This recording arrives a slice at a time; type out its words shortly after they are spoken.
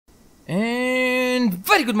And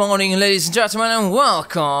very good morning, ladies and gentlemen, and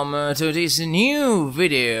welcome to this new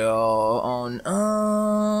video on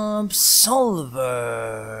Absolver.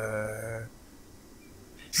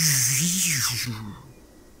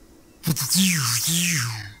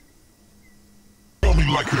 Tell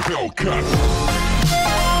me like a Hellcat.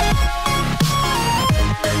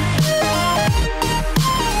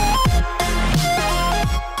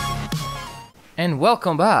 And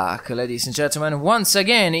welcome back, ladies and gentlemen, once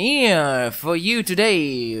again here for you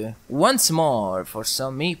today, once more for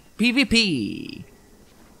some PvP.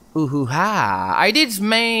 Ooh-hoo-ha! I did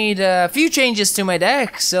made a few changes to my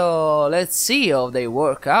deck, so let's see how they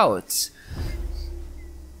work out.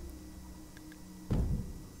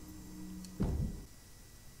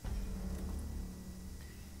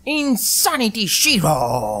 Insanity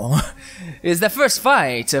Shiro is the first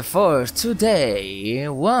fight for today.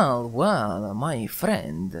 Well, my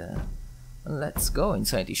friend, let's go,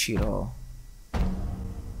 Insanity Shiro.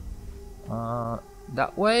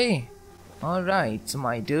 That way? Alright,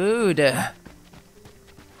 my dude.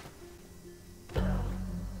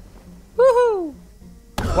 Woohoo!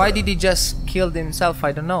 Why did he just kill himself?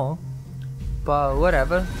 I don't know. But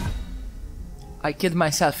whatever. I killed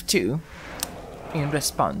myself too. In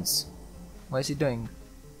response. What is he doing?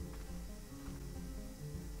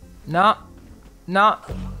 No,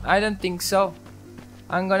 I don't think so.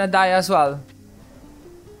 I'm gonna die as well.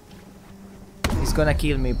 He's gonna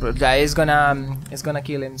kill me, bro. He's gonna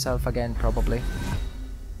kill himself again, probably.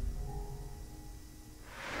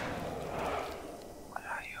 What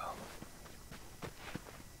are you?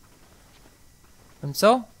 And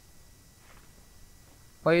so?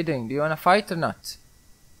 What are you doing? Do you wanna fight or not?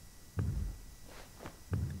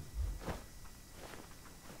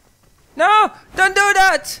 No! Don't do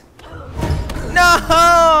that! No!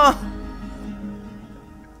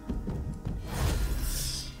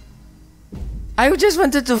 I just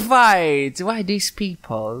wanted to fight. Why these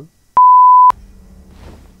people?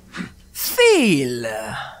 Phil!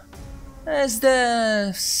 As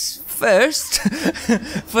the first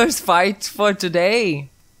fight for today.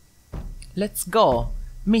 Let's go,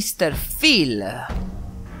 Mr. Phil.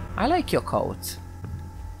 I like your coat.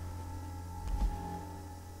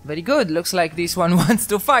 Very good, looks like this one wants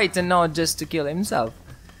to fight and not just to kill himself.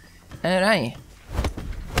 Alright.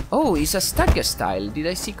 Oh, he's a stagger style, did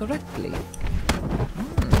I see correctly?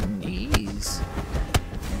 He is.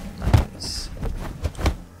 Nice.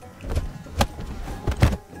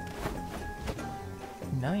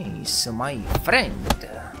 Nice, my friend.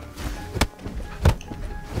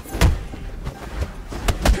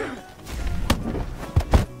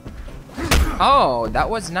 Oh, that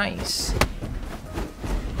was nice.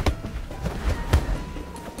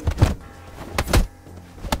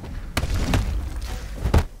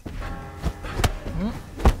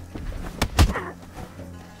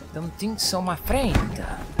 Don't think so, my friend.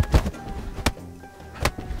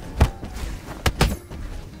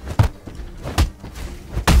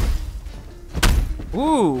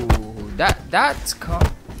 Ooh, that's don't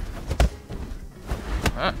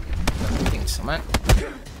think so, man.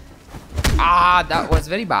 Ah, that was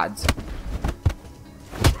very bad.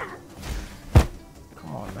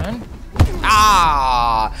 Come on, man.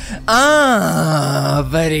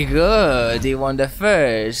 Very good. He won the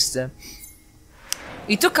first.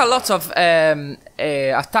 He took a lot of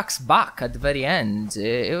attacks back at the very end.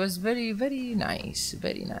 It was very, very nice.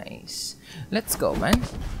 Very nice. Let's go, man.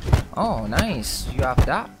 Oh, nice. You have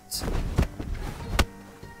that.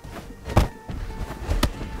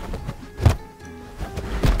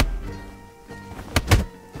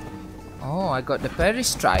 Oh, I got the parry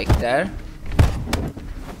strike there.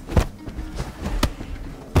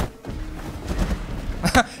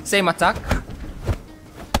 Same attack.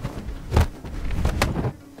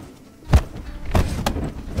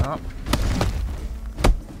 Oh,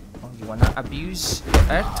 you wanna abuse your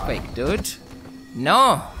earthquake, dude?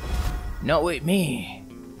 No! Not with me.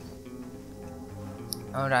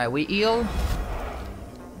 Alright, we heal.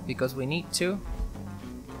 Because we need to.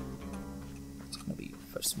 It's gonna be your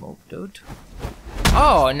first move, dude.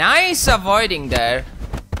 Oh, nice avoiding there.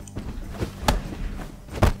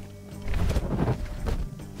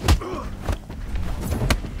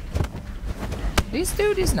 This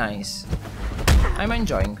dude is nice. I'm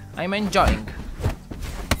enjoying.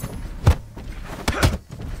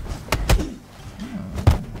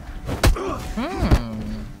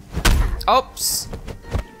 Oops.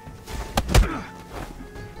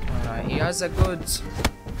 Alright, he has a good...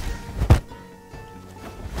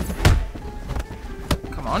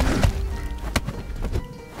 Come on.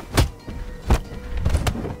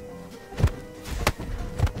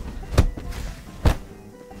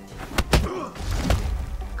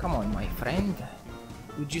 Come on, my friend.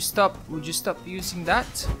 Would you stop using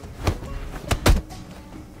that?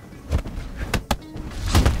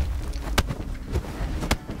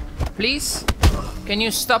 Please? Can you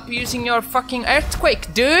stop using your fucking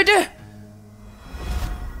earthquake, dude?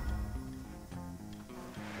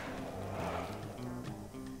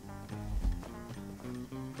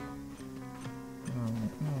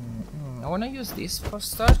 I wanna use this for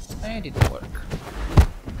start, and it didn't work.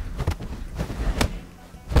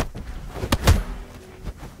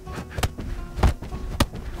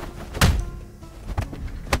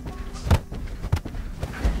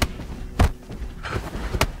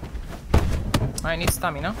 I need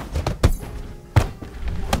stamina.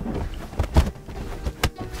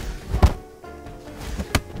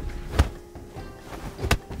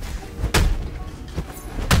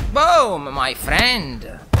 Boom, my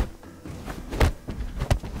friend.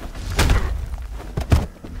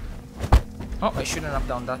 Oh, I shouldn't have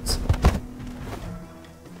done that.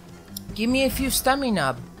 Give me a few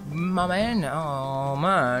stamina, my man. Oh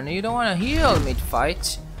man, you don't wanna heal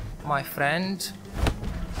mid-fight, my friend.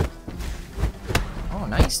 Oh,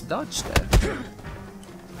 nice dodge there.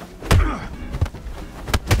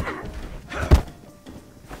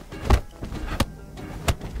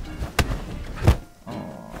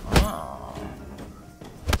 Oh.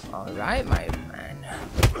 Alright, my man.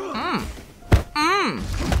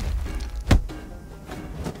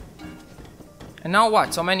 And now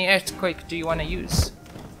what? How many earthquake do you want to use?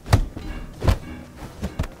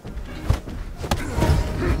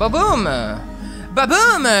 Ba-boom!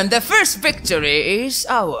 Ba-boom! The first victory is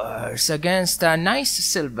ours against a nice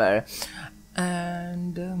silver.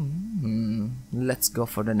 And let's go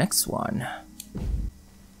for the next one.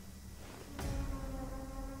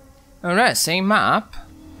 Alright, same map.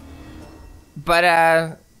 But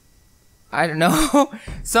I don't know.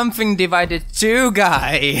 Something divided two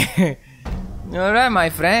guy. Alright, my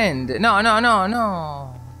friend.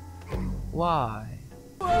 No. Why?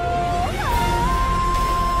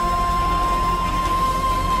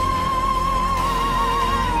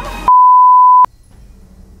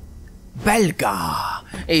 Belga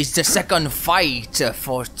is the second fight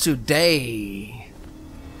for today.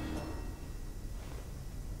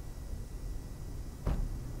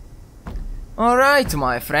 Alright,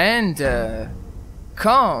 my friend.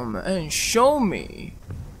 Come and show me.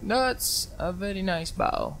 That's a very nice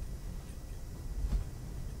bow.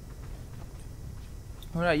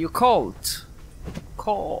 Alright, you cold.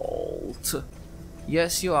 Cold.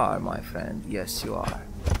 Yes, you are, my friend. Yes, you are.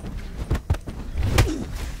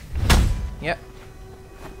 Yep.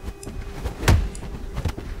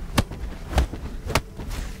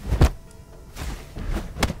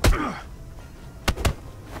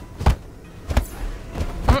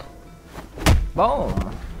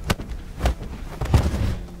 Boom.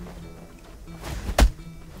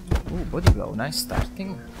 Ooh, body blow. Nice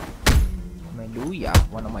starting. Hallelujah,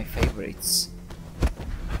 one of my favorites.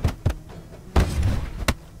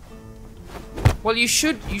 Well, you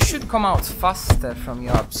should come out faster from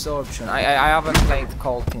your absorption. I haven't played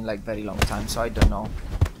Colt in like very long time, so I don't know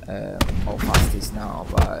how fast it is now.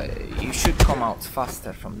 But you should come out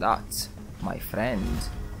faster from that, my friend.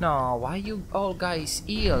 No, why you all guys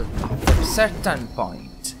heal after a certain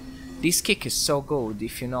point? This kick is so good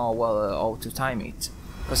if you know well how to time it,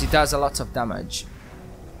 because it does a lot of damage.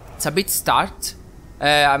 It's a bit it's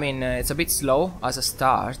a bit slow as a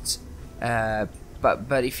start.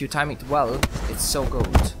 But if you time it well, it's so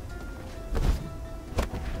good.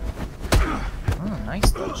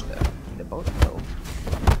 Nice dodge there in the boat though.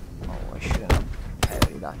 Oh, I shouldn't have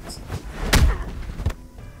parried that.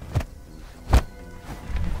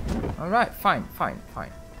 Alright, fine.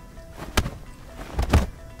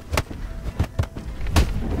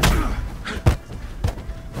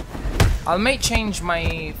 I may change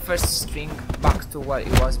my first string back to what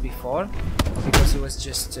it was before, because it was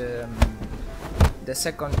just the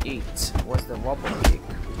second hit was the wobble kick,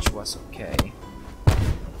 which was okay.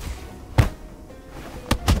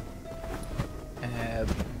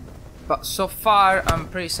 But so far I'm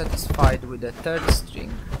pretty satisfied with the third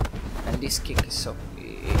string, and this kick is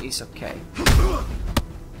okay.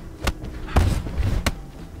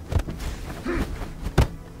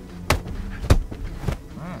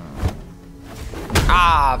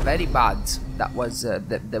 Ah, very bad. That was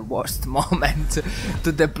the worst moment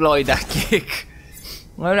to deploy that kick.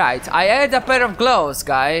 Alright, I heard a pair of gloves,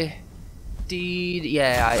 guy.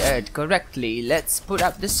 Yeah, I heard correctly. Let's put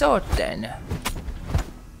up the sword then.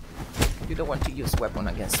 You don't want to use weapon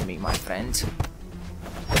against me, my friend.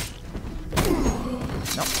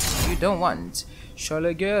 No, you don't want. Shall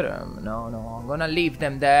I get them? No, I'm gonna leave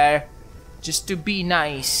them there. just to be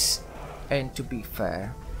nice and to be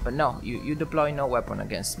fair. But no, you deploy no weapon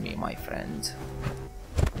against me, my friend.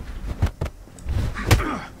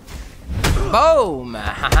 Boom!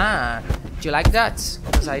 Haha! Do you like that?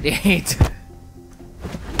 Because I did.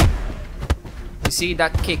 You see,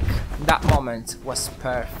 that kick, that moment was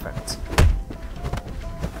perfect.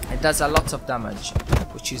 It does a lot of damage,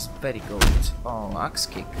 which is very good. Oh, axe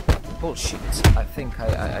kick. Bullshit. I think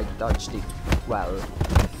I dodged it well.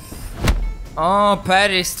 Oh,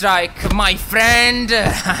 parry strike, my friend!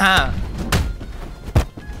 Haha!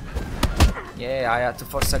 Yeah, I had to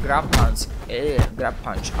force a grab punch. Grab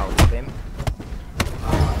punch out of him.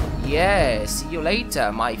 Yeah, see you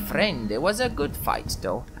later, my friend. It was a good fight,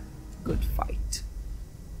 though. Good fight.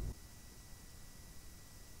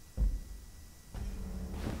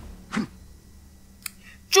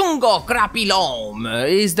 Jungo Krapilom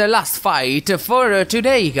is the last fight for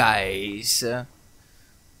today, guys.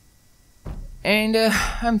 And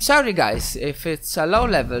I'm sorry, guys, if it's a low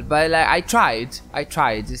level, but like, I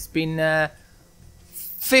tried. It's been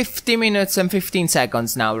 50 minutes and 15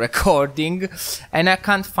 seconds now recording, and I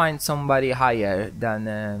can't find somebody higher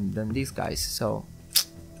than these guys. So,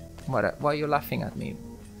 why are you laughing at me?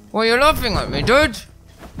 Why are you laughing at me, dude?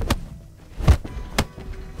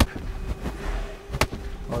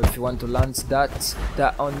 Oh, if you want to launch that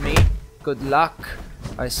on me, good luck.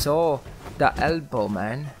 I saw the elbow,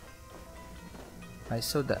 man. I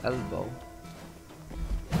saw the elbow.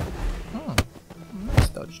 Nice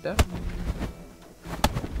dodge there.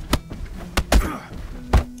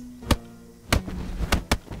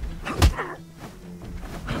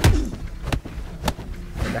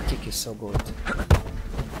 That kick is so good.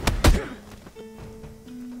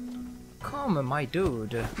 Come, my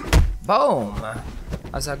dude. Boom!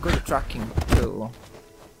 Has a good tracking too.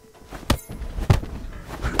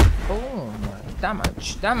 Boom!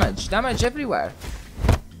 Damage everywhere.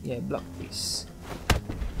 Yeah, block this.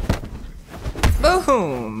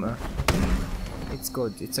 Boom! It's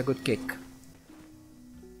good. It's a good kick.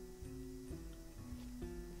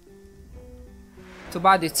 Too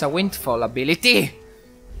bad it's a windfall ability.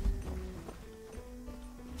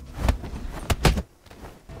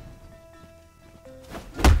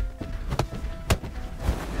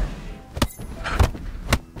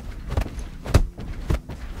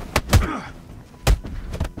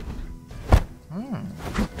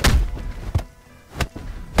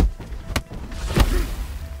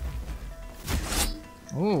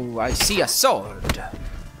 Ooh, I see a sword.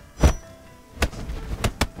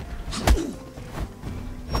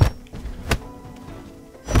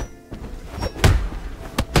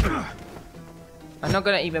 I'm not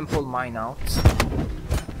gonna even pull mine out.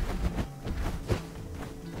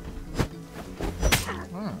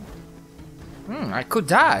 I could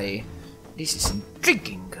die. This is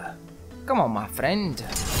intriguing. Come on, my friend.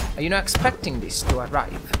 Are you not expecting this to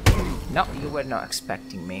arrive? No, you were not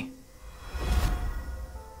expecting me.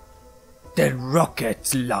 The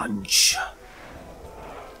rocket launch.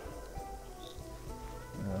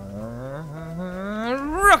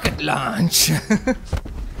 Rocket launch.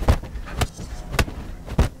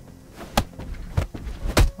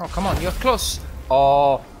 Oh, come on, you're close.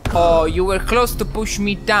 Oh, you were close to push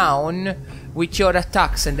me down with your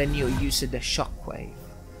attacks, and then you used the shockwave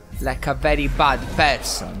like a very bad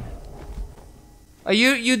person.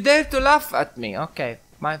 You dare to laugh at me? Okay,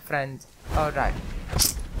 my friend. All right.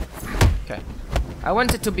 Okay. I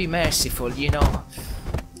wanted to be merciful, you know.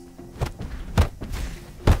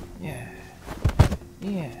 Yeah.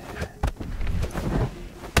 Yeah.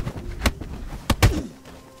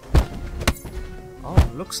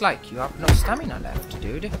 Oh, looks like you have no stamina left,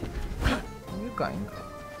 dude. Where are you going?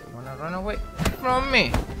 You wanna run away from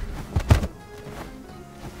me?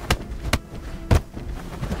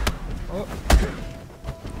 Oh.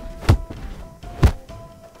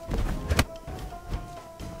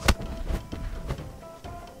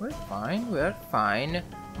 We're fine,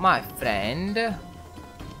 my friend.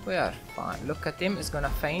 We are fine. Look at him, he's gonna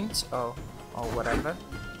faint. Oh, whatever.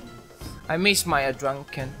 I miss my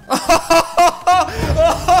drunken.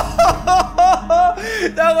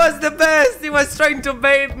 That was the best. He was trying to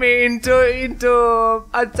bait me into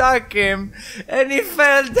attack him, and he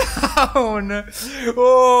fell down.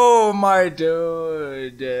 Oh, my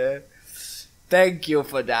dude. Thank you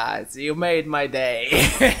for that. You made my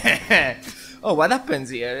day. Oh, what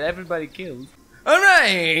happens here? Everybody killed.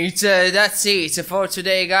 Alright, that's it for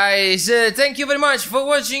today, guys. Thank you very much for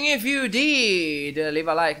watching. If you did, leave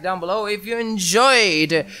a like down below. If you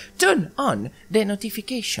enjoyed, turn on the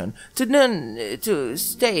notification to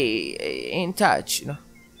stay in touch. No,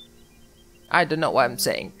 I don't know what I'm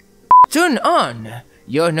saying. Turn on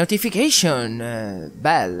your notification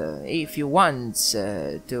bell if you want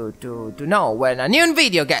to know when a new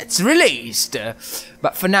video gets released.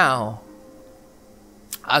 But for now,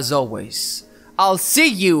 as always, I'll see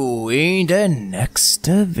you in the next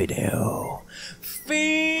video.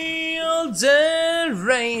 Feel the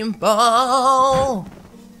rainbow.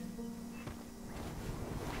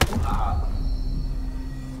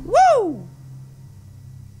 Woo!